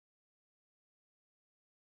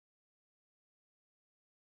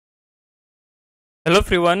Hello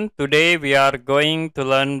everyone, today we are going to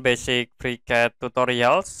learn basic FreeCAD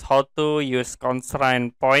tutorials how to use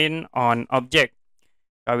constraint point on object.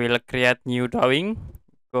 I will create new drawing,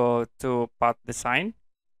 go to path design,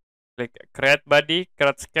 click create body,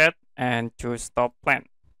 create sketch and choose top plan.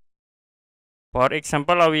 For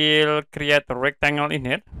example, I will create a rectangle in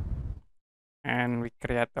here and we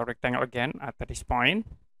create a rectangle again at this point.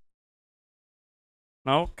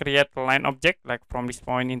 Now create a line object like from this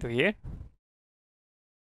point into here.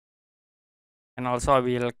 And also I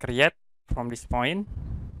will create from this point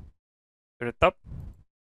to the top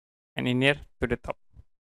and in here to the top.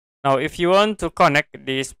 Now if you want to connect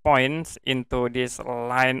these points into this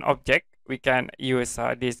line object, we can use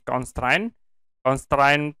this constraint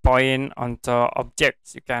point onto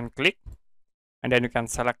objects. You can click and then you can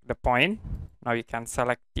select the point. Now you can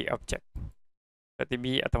select the object. Let it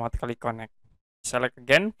be automatically connect. Select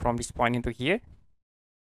again from this point into here.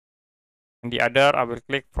 And the other I will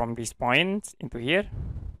click from this point into here.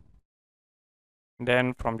 And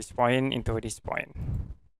then from this point into this point.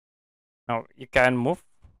 Now you can move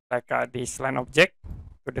like this line object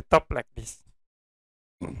to the top like this.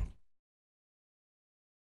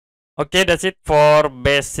 Okay, that's it for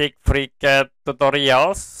basic FreeCAD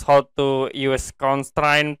tutorials, how to use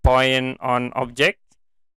constraint point on object.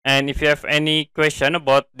 And if you have any question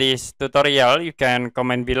about this tutorial, you can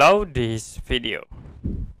comment below this video.